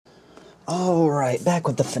Alright, back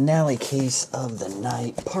with the finale case of the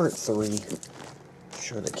night, part 3.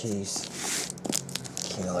 Show the case.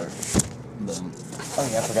 Killer. Boom. Oh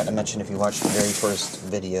yeah, I forgot to mention, if you watched the very first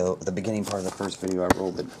video, the beginning part of the first video, I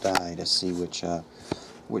rolled the die to see which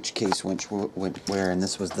case went where, and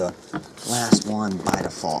this was the last one by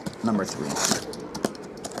default, number 3.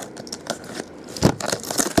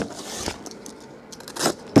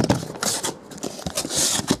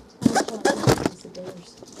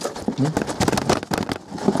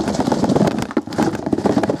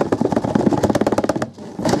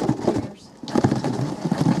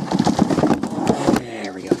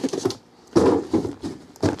 There we go.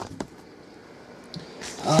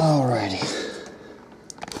 Alrighty.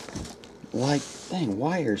 Like, dang,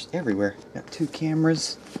 wires everywhere. Got 2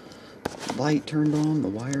 cameras. Light turned on. The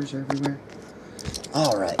wires are everywhere.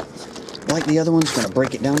 Alright. Like the other ones, going to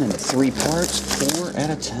break it down into 3 parts, 4 at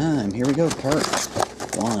a time. Here we go, part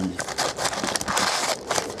 1.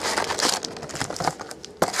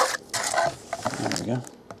 There we go.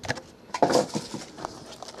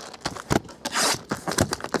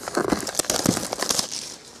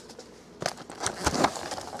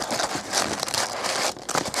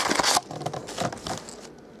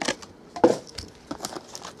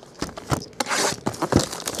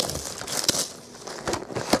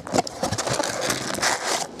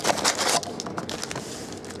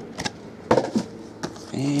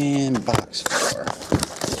 And box 4.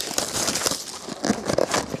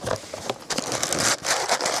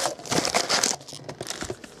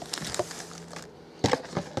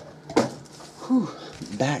 Whew,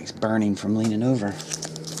 back's burning from leaning over.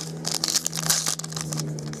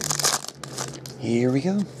 Here we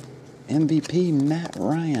go. MVP Matt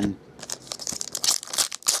Ryan.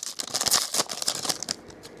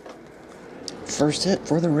 First hit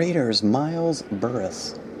for the Raiders, Miles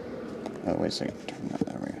Burris. Oh, wait a second. Turn that.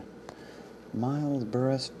 There we go. Miles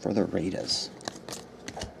Burris for the Raiders.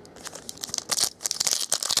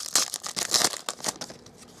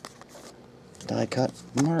 Die cut,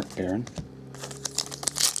 Mark Barron.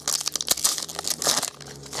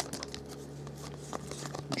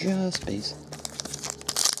 Just base.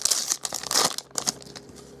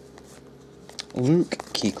 Luke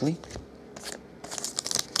Kuechly.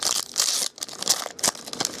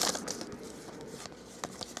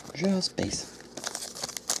 Just base.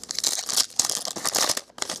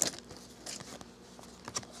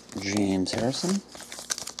 James Harrison.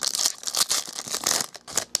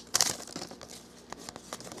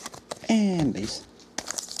 And base.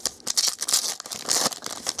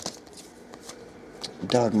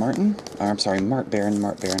 Doug Martin. Or, I'm sorry, Mark Barron.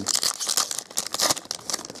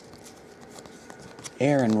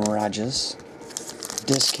 Aaron Rodgers.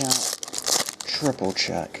 Discount triple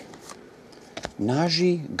check.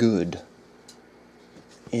 Najee Good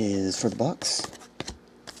is for the Bucks.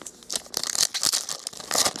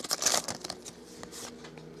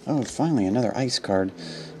 Oh, finally another ice card.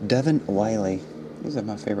 Devin Wiley. These are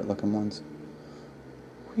my favorite looking ones.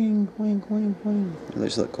 Wing, wing, wing, wing.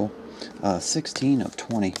 These look cool. 16 of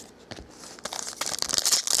 20. I'd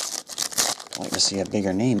like to see a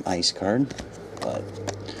bigger name ice card, but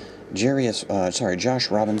Josh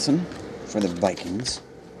Robinson for the Vikings.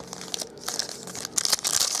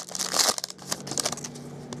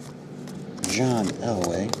 John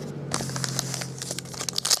Elway.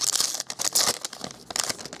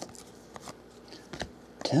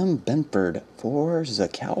 Tim Benford for the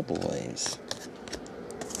Cowboys.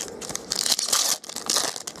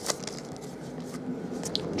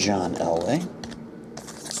 John Elway.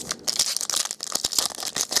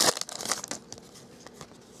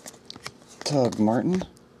 Tug Martin.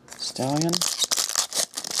 Stallion.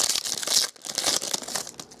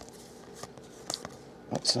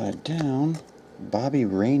 Upside down, Bobby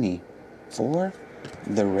Rainey for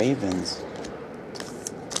the Ravens.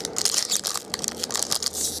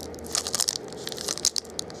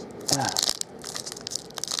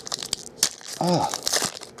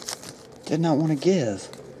 Did not want to give.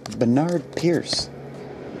 Bernard Pierce.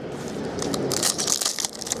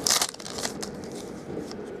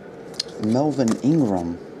 Melvin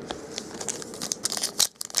Ingram.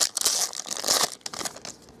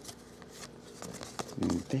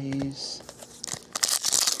 Base.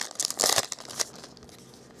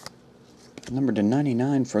 Number to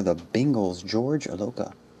 99 for the Bengals, George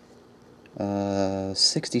Aloka.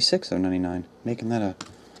 66 of 99, making that a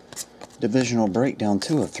divisional breakdown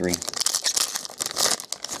 2 of 3.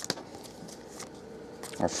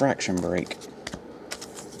 Our fraction break.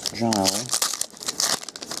 John Elway.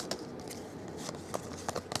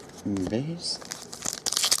 Base.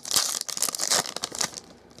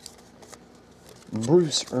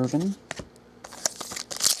 Bruce Irvin.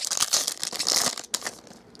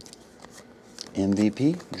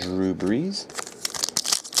 MVP, Drew Brees.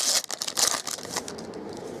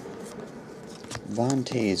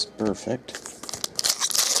 Vontae's perfect.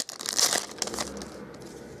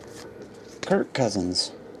 Kirk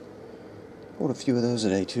Cousins. Pulled a few of those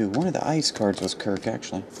today, too. One of the ice cards was Kirk,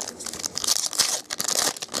 actually.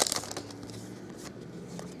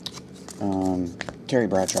 Terry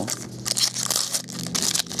Bradshaw.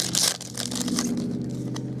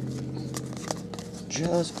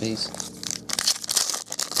 Just base.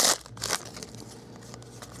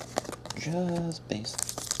 Just base.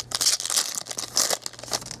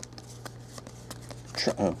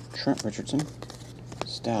 Trent Richardson.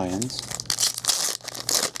 Stallions.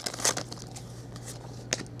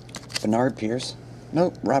 Bernard Pierce.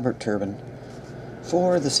 Nope, Robert Turbin.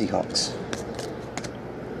 For the Seahawks.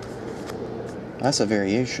 That's a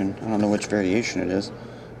variation. I don't know which variation it is. It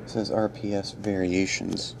says RPS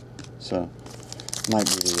variations. So, might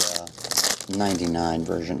be the 99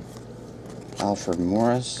 version. Alfred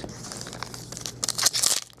Morris.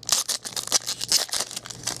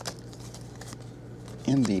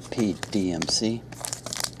 MVP DMC.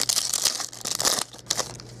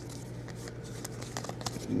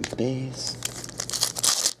 Base.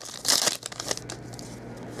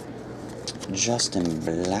 Justin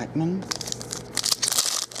Blackman.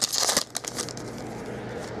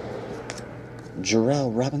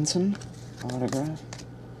 Jarrell Robinson. Autograph.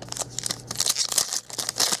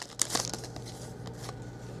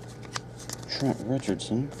 Trent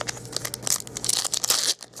Richardson.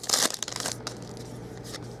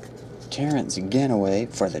 Terrence Ganaway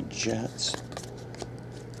for the Jets.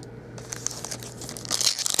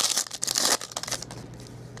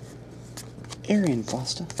 Arian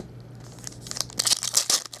Foster.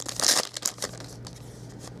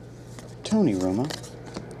 Tony Romo.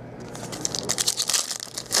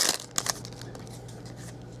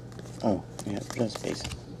 Oh, yeah, just base.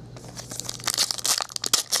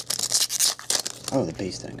 Oh, the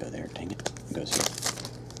base didn't go there, dang it. It goes here.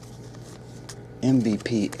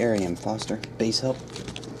 MVP Arian Foster. Base help.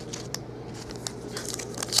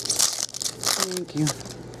 Thank you.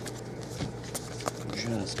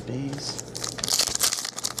 Just base.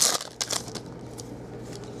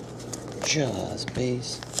 Just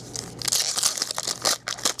base.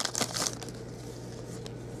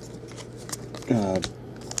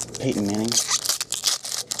 Peyton Manning.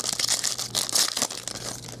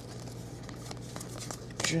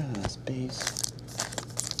 Just base.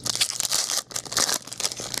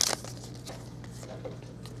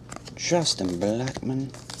 Justin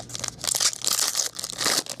Blackman.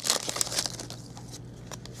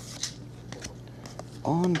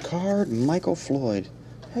 On card, Michael Floyd.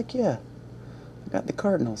 Heck yeah. I got the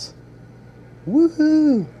Cardinals.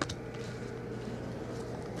 Woohoo!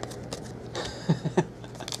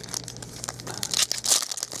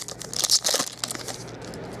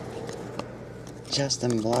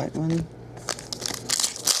 Justin Blackman.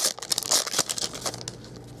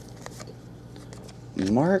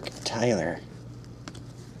 Mark Tyler.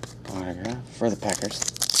 Autograph for the Packers.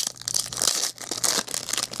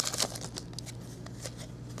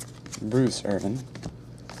 Bruce Irvin.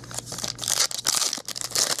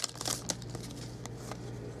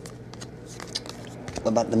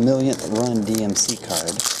 About the millionth run DMC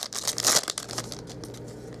card.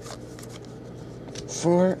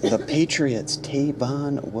 For the Patriots,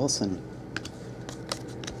 Tavon Wilson.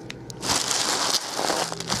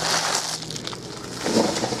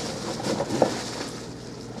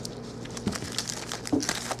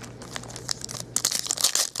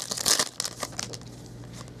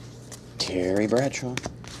 Terry Bradshaw.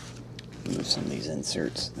 Move some of these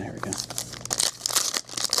inserts. There we go.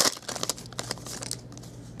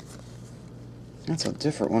 That's a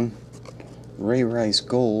different one. Ray Rice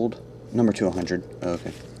Gold. Number 200. Oh,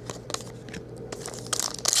 okay.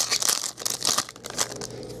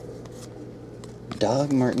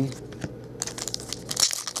 Doug Martin.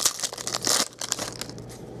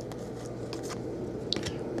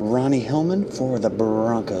 Ronnie Hillman for the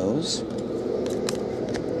Broncos.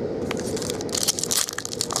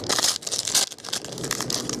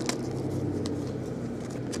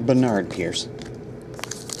 Bernard Pierce.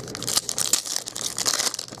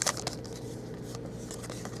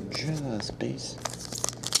 Just base.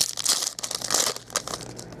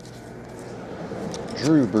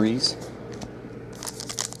 Drew Brees.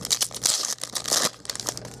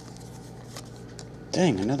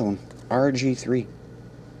 Dang, another one. RG3.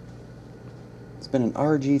 It's been an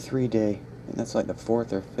RG3 day. And that's like the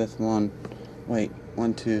 4th or 5th one. Wait,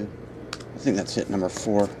 1, 2. I think that's it, number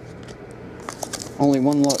 4. Only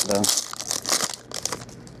one look, though.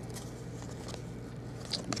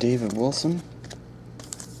 David Wilson.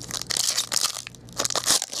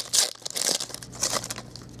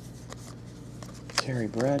 Terry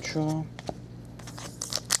Bradshaw.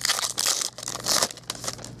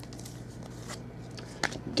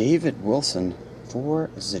 David Wilson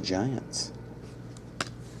for the Giants.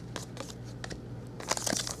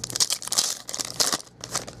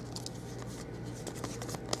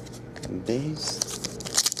 Base.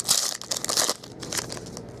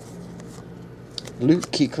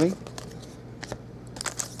 Luke Kuechly.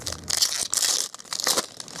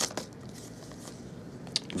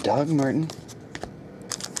 Doug Martin.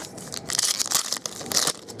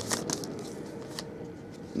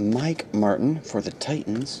 Mike Martin for the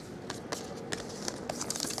Titans.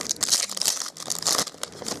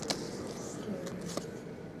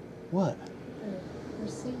 What?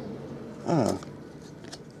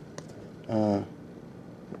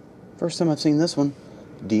 First time I've seen this one.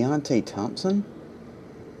 Deontay Thompson.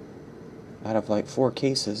 Out of like 4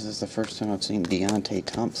 cases, this is the first time I've seen Deontay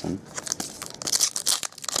Thompson.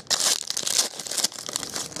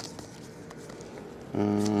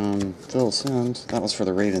 Phil Simms. That was for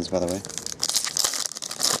the Ravens, by the way.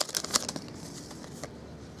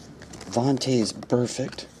 Vontae's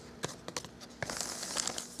Perfect.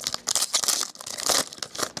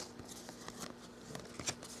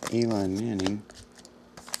 Eli Manning.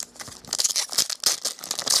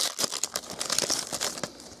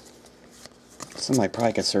 Somebody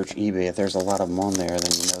probably could search eBay. If there's a lot of them on there,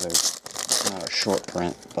 then you know there's not a short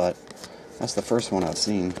print, but that's the first one I've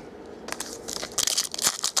seen.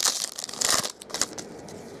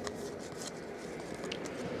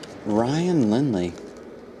 Ryan Lindley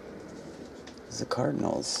is the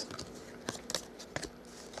Cardinals.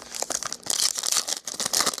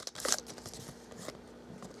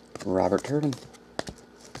 Robert Turton.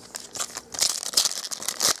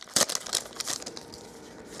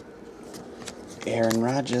 Aaron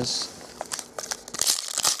Rodgers.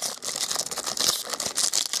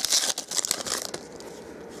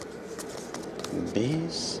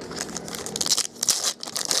 Base.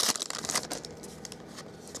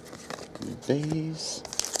 Base.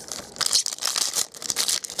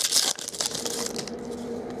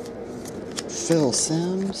 Phil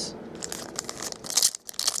Simms.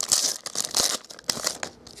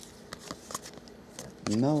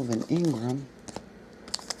 Melvin Ingram.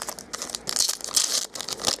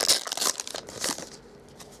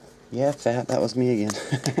 Yeah, Fat, that was me again.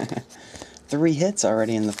 3 hits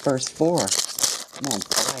already in the first 4. I'm on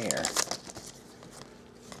fire.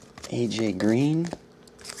 AJ Green.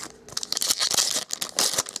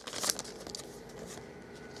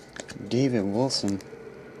 David Wilson.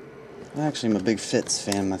 Actually, I'm a big Fitz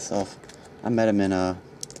fan myself. I met him in,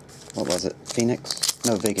 what was it? Phoenix?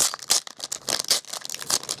 No, Vegas.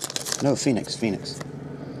 No, Phoenix.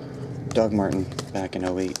 Doug Martin, back in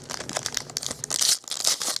 08.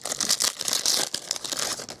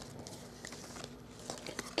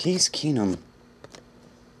 Case Keenum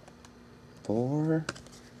for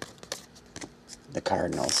the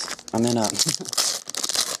Cardinals. I'm in,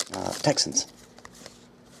 Texans.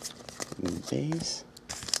 Base.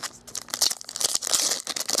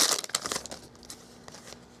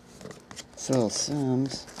 Phil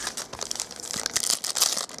Simms.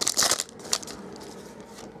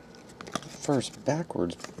 First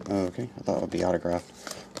backwards. Oh, okay, I thought it would be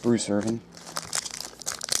autographed. Bruce Irvin.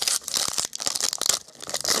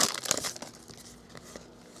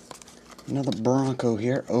 Another Bronco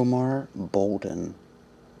here. Omar Bolden.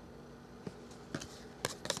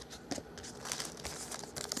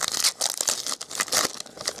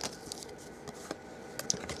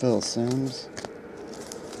 Phil Simms.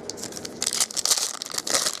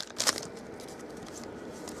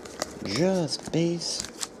 Just base.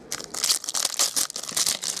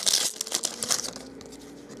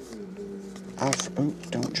 Alfred, oh,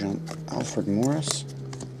 don't jump. Alfred Morris.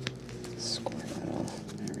 Square that off.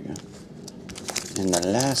 There we go. And the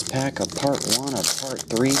last pack of part 1 of part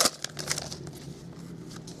 3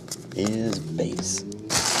 is base.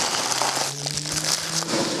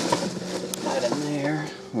 That in there.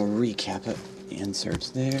 We'll recap it. The inserts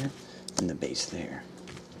there and the base there.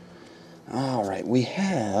 Alright, we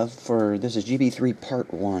have for this is GB3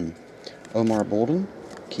 part 1. Omar Bolden,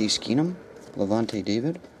 Case Keenum, Levante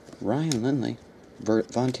David, Ryan Lindley,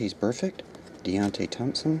 Vontae's Perfect, Deontay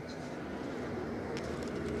Thompson.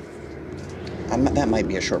 That might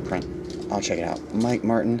be a short print. I'll check it out. Mike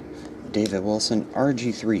Martin, David Wilson,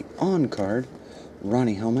 RG3 on card,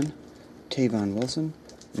 Ronnie Hillman, Tavon Wilson,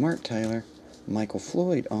 Mark Tyler, Michael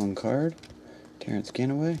Floyd on card, Terrence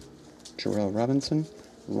Ganaway, Jarrell Robinson,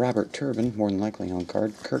 Robert Turbin, more than likely on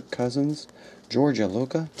card, Kirk Cousins, Georgia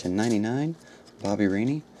Loca /99, Bobby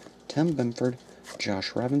Rainey, Tim Benford,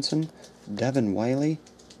 Josh Robinson, Devin Wiley,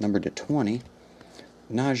 numbered /20,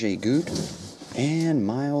 Najee Good, and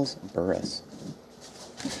Miles Burris.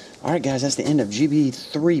 Alright guys, that's the end of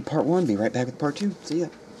GB3 Part 1. Be right back with Part 2. See ya.